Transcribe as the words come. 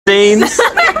stains.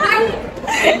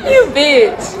 You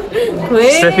bitch.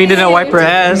 Quit. Stephanie didn't wipe her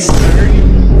ass.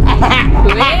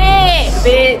 Quit,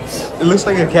 bitch. It looks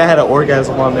like a cat had an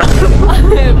orgasm on there.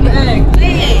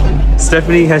 Quit.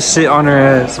 Stephanie has shit on her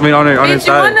ass. I mean, on her Bitch,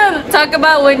 side. you wanna talk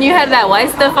about when you had that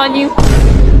white stuff on you?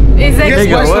 Is that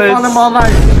Nigga, White stuff on them all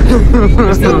night.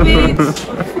 bitch?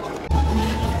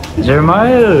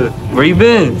 Jeremiah, where you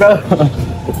been?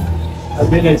 I've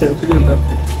been there too, bro.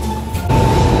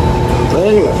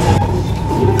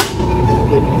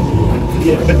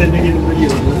 Yeah, but then they get the video.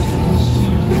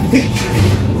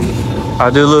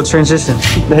 I'll do a little transition.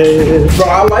 Bro,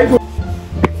 I like it.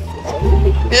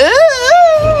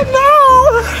 No.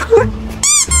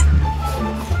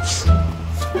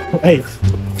 Hey.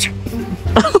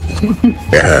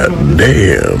 God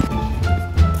damn.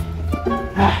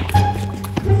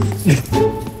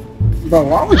 Bro,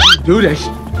 why would you do that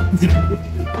shit?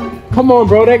 Come on,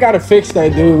 bro. They gotta fix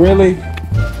that, dude. Really?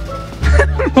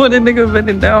 What a nigga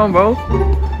bending down, bro.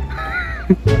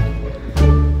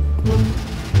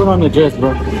 Put on the dress,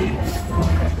 bro.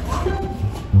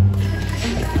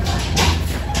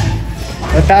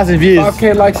 1,000 views.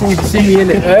 Okay, like so you can see me in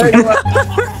it.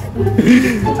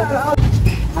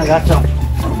 I got y'all.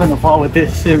 I'm gonna fall with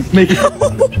this shit. Make it.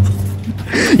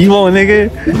 You want, nigga?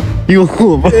 You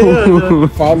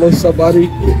want? Follow somebody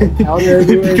out there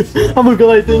everywhere. I'm gonna go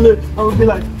like this. Look. I'm gonna be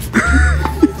like,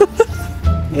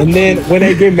 And then when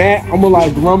they get mad, I'm gonna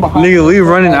like run behind. nigga, we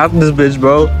running out this bitch,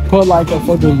 bro. Put like a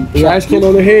fucking trash can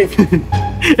on their head.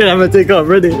 And I'm gonna take off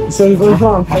ready. So the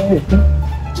song,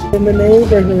 in the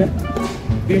neighborhood.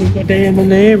 Beautiful day in the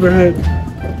neighborhood.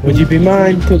 Would you be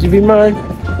mine? Could you be mine?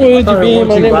 Would you be in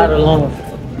my neighborhood? alone.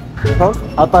 Huh?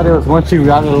 I thought it was once you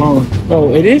ride alone. Oh,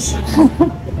 it is?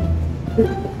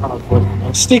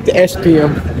 Stick to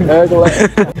SPM.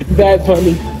 Bad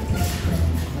Bunny.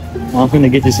 I'm gonna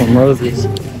get you some roses.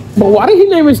 But why did he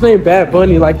name his name Bad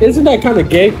Bunny? Like, isn't that kind of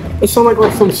gay? It sounds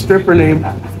like some stripper name.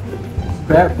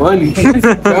 Bad Bunny.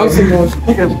 Bouncing on.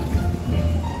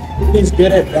 He's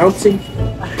good at bouncing.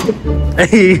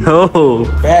 Hey, yo.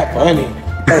 Bad Bunny.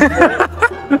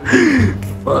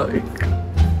 Fuck.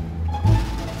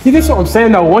 See, this is what I'm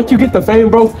saying though. Once you get the fame,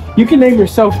 bro, you can name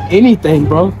yourself anything,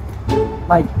 bro.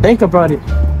 Like, think about it.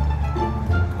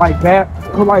 Like that,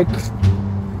 or like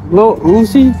Lil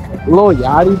Uzi, Lil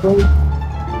Yachty, bro.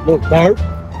 Lil Durk.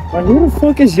 Like, who the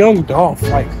fuck is Young Dolph?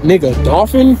 Like, nigga,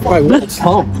 Dolphin? Like, what's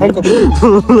up? And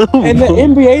the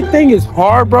NBA thing is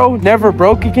hard, bro. Never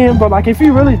broke again. But like, if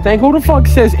you really think, who the fuck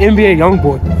says NBA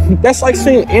Youngboy? That's like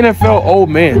saying NFL old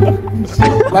man.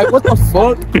 Like, what the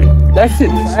fuck? That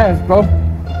shit fast, bro.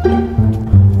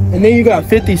 And then you got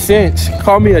 50 cents.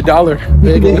 Call me $1.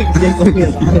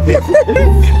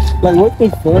 Like, what the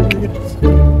fuck?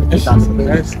 That's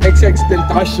XX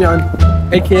Tentacion,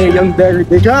 aka Young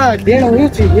Dirty. God damn,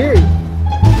 what you here?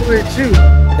 Who at you?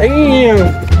 Damn.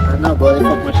 I know, bro. They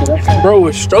fucked my shit up. Bro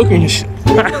was stroking his shit.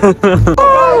 Yeah,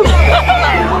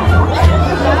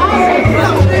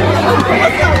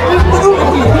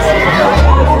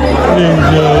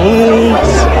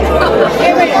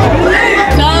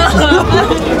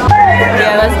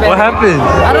 that's better. What happened? I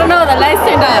don't know, the lights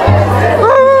turned out.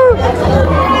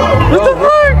 What the fuck?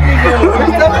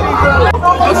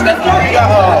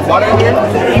 Water in here?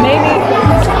 Maybe.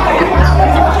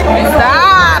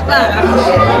 Stop!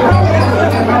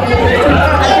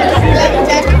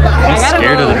 I'm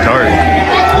scared of the dark.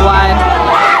 Why?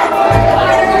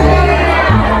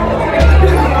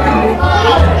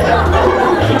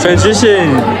 Transition.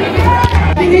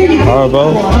 Alright, bro.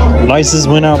 License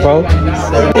went out, bro.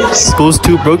 School's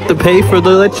too broke to pay for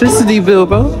the electricity bill,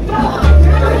 bro.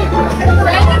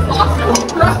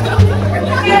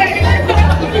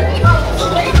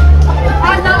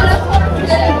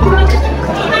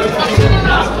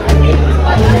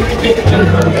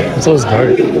 So it's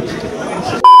dark.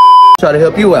 Try to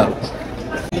help you out.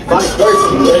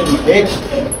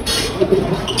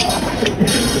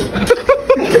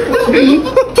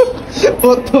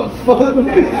 What the fuck?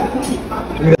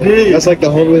 That's like the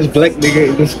homeless black nigga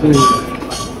in the school.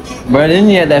 Bro, didn't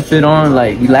you have that fit on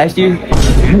like last year?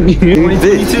 2022,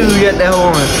 you got that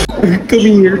on. Come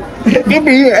here. Come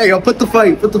here. Hey, I'll put the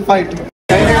fight. Put the fight.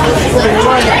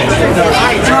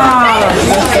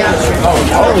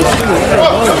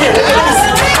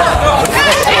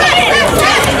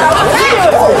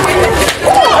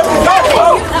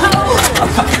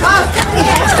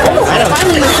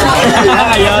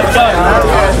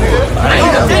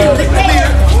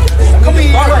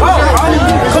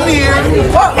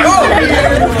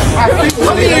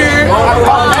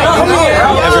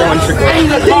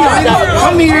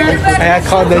 Hey, I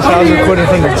called that shit. I was recording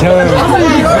from the jump.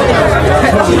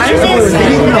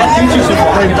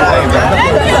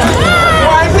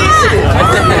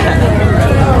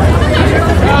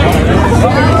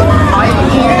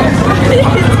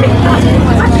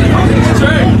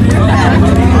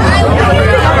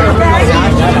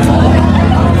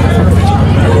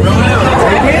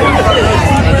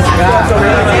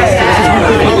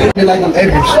 They like them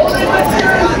Edgars.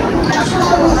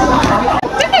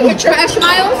 You trash,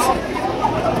 Miles?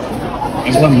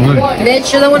 That's one more.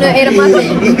 Bitch, you're the one who ate a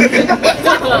muffin.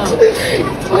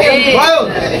 Hey.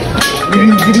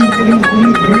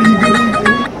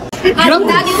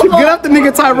 Get up the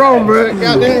nigga Tyrone, bro.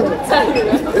 Goddamn.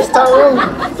 It's Tyrone.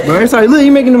 Bro, it's like, look,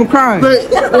 you making them cry.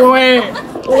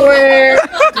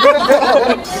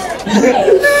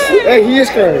 Hey, he is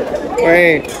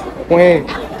crying.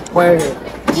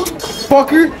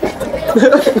 Fucker.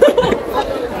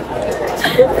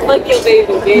 Fuck your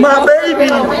baby, bitch. My baby.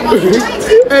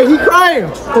 Hey, he crying.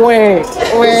 Bye.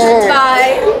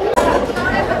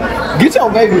 Get your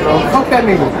baby, bro. Fuck that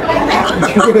nigga.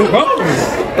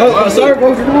 Sorry, bro.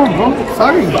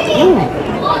 Sorry.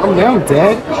 I'm down,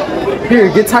 Dad. Here,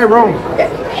 get Tyrone.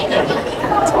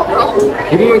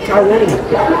 Give me Tyrone.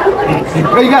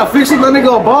 Hey, you gotta fix it, let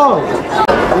nigga a ball.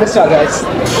 I miss y'all guys.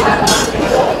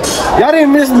 Y'all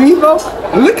didn't miss me, bro.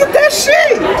 Look at that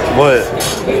shit. What?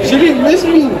 She didn't miss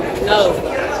me. No.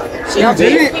 She Y'all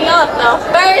pissed did? me off the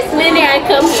first minute I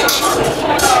come here.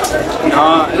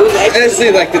 Let's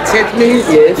see, like the 10th minute?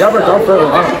 Yes. Y'all were gone for a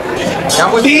while.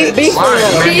 Y'all was Bitch.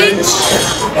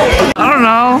 I don't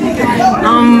know.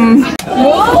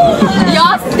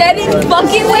 Y'all steady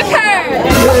fucking with her.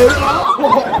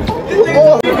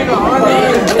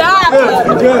 Stop.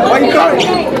 Why you crying?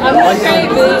 I'm not crazy,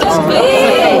 bitch.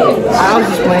 I was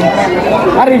just playing.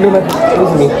 I didn't do nothing. It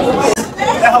was me.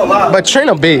 But train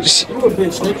a bitch. You a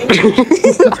bitch, nigga.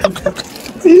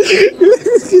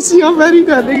 You see how mad he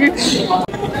got, nigga?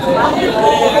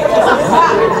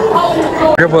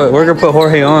 We're gonna put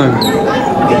Jorge on.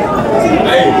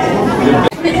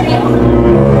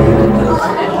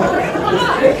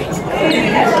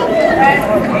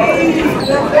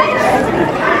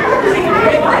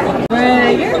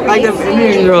 Like the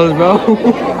Indian girls, bro.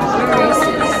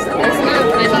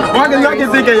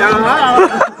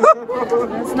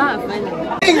 That's not funny.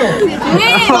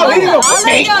 That's not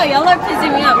funny. Y'all are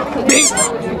pissing me off.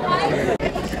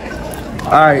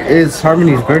 Alright, it's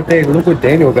Harmony's birthday. Look what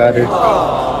Daniel got her.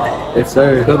 It's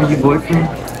her W boyfriend.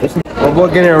 My boy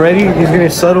getting ready. He's getting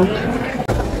subtle.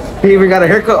 He even got a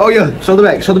haircut. Oh yeah, shoulder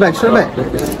back, shoulder back, shoulder back.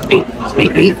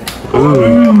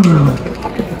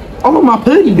 Oh my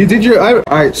putty. You did your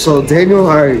alright, so Daniel,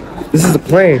 alright, this is the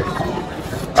plan.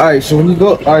 Alright, so when you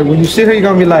go, alright, when you sit here, you're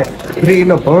gonna be like, put it in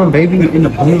the bun, baby. In the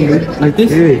bun, baby. Like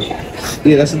this?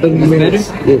 Yeah, that's the thing you made.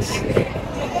 Yes.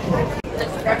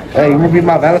 Hey, you wanna be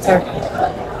my Valentine?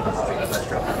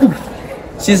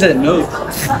 She said no.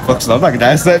 Fuck, so I'm not gonna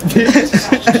ask that bitch.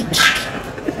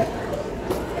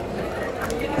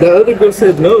 The other girl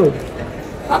said no.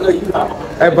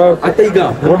 Hey, bro. I think you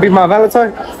got. Wanna be my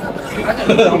Valentine?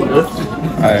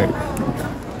 Alright.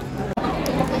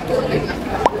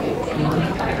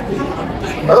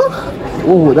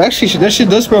 Ooh, that shit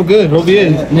does smell good. Hope it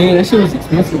is. Nigga, that shit was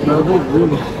expensive, bro.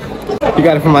 You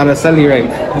got it from Anaseli, right?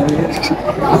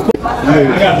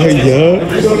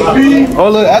 Oh,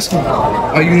 look, ask him.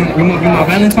 Are you gonna be my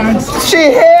Valentine's?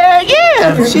 Shit, hell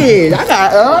yeah. Shit, I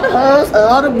got all the hoes,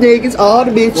 all the niggas, all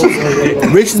the bitches.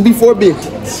 Riches before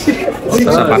bitches. What's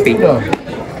up, papi?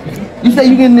 You say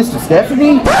you getting this to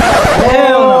Stephanie?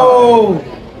 Hell no.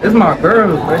 It's my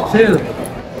girl, bro. Chill.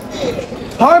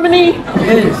 Harmony?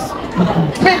 Yes.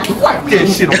 Bitch, fuck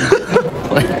this shit.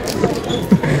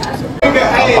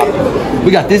 We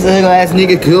got this ugly ass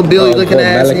nigga, Kill Billy looking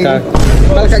ass nigga.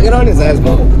 Malachi, get on his ass,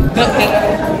 bro.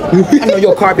 I know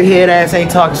your carpet head ass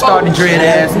ain't talking, starting dread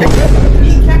ass nigga.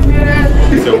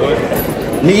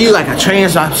 Nigga, you like a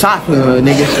trans shot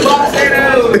nigga.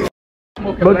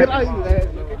 But get out of here,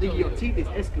 nigga, your teeth is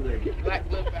escalating.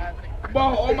 Bro,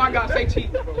 oh my god, say cheese,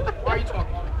 bro. Why are you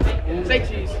talking? Say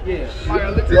cheese. Yeah.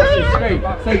 Alright, let's that shit straight.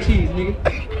 Say cheese, nigga.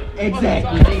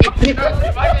 Exactly,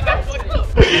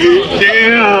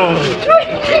 Damn.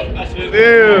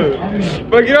 Damn.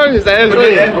 Bro, get on his ass, bro.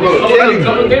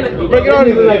 Bro, get on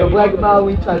him like a black mile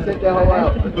when you try to take that whole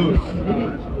out.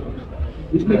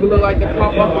 This nigga look like the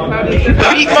pop up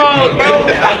meatballs, bro.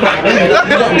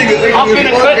 I'm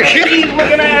finna cut the cheese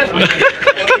looking ass.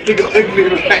 Nigga ugly in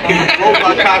the back and roll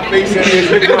my cock face in his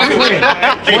face.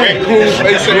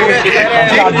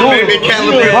 Stop doing it.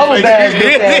 Roll ass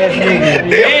bitch ass nigga.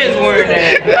 Man's wearing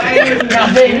that. I'm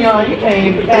betting y'all, you can't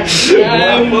even back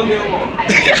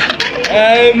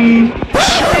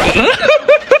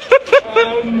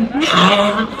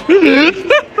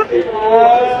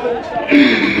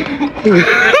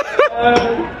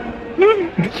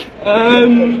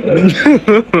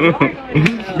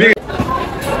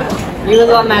You was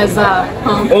on that side.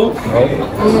 Huh?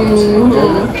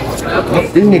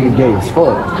 This nigga gay as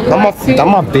fuck. I'm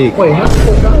my big. Wait,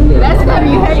 Last time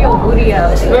you had your booty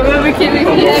out. Remember, Kimmy?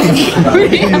 You had your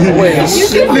booty out.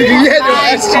 nigga, you had your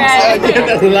ass cheeks out. You had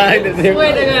that line in there.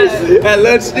 Swear to God. At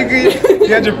lunch, nigga, you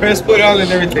had your best foot on and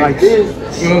everything. Like this.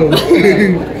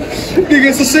 Nigga,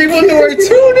 it's the same underwear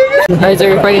too, nigga. Alright, so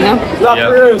you're ready now? Not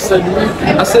for real, son.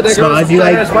 I said that girl. Smile if you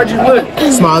like. Why'd you look?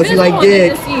 Smile if you like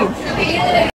dick.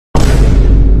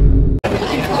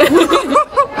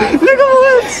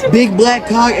 Big black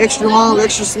cock, extra long,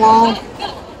 extra small.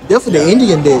 Definitely the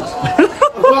Indian dick. I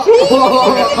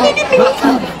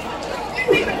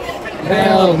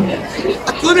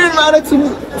couldn't write it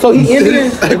to. So he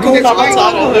Indian. I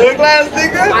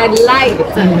like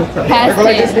past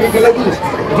tense.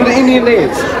 Do the Indian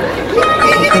dance.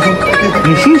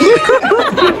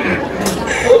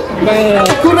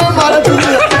 Couldn't write it to.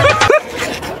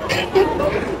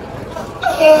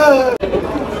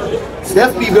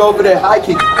 Steph be over there high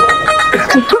kick.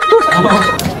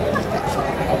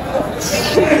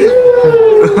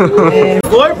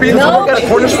 Floyd, does he work at a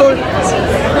corner store?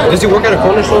 Does he work at a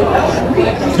corner store?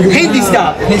 Handy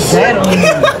stop. His dad on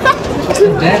him.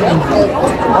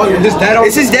 Oh, his dad on.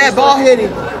 It's his dad bald headed.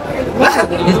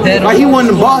 His dad on. He one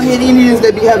of the bald headed Indians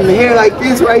that be having the hair like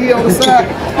this right here on the side.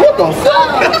 What the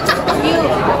fuck?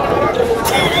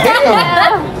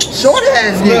 Damn. Short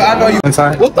ass nigga. I know you.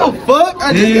 What the fuck? I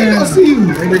just didn't see you.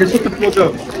 Nigga, shut the fuck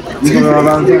up. You gonna go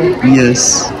around there?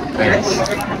 Yes.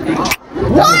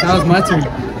 What? That was my turn.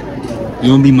 You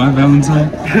wanna be my Valentine?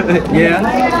 Yeah.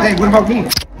 Hey, what about me?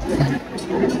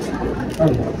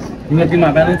 You wanna be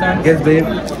my Valentine? Yes, babe.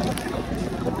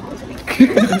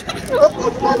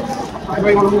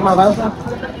 Everybody wanna be my Valentine?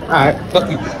 Alright, fuck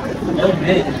you.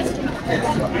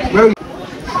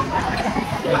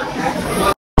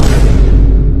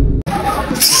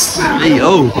 Hey,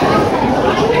 yo.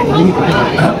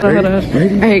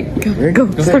 Alright, go.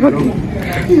 Start walking.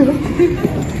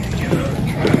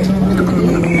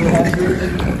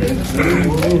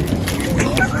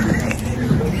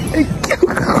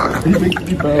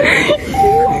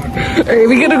 Alright,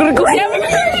 we gotta go.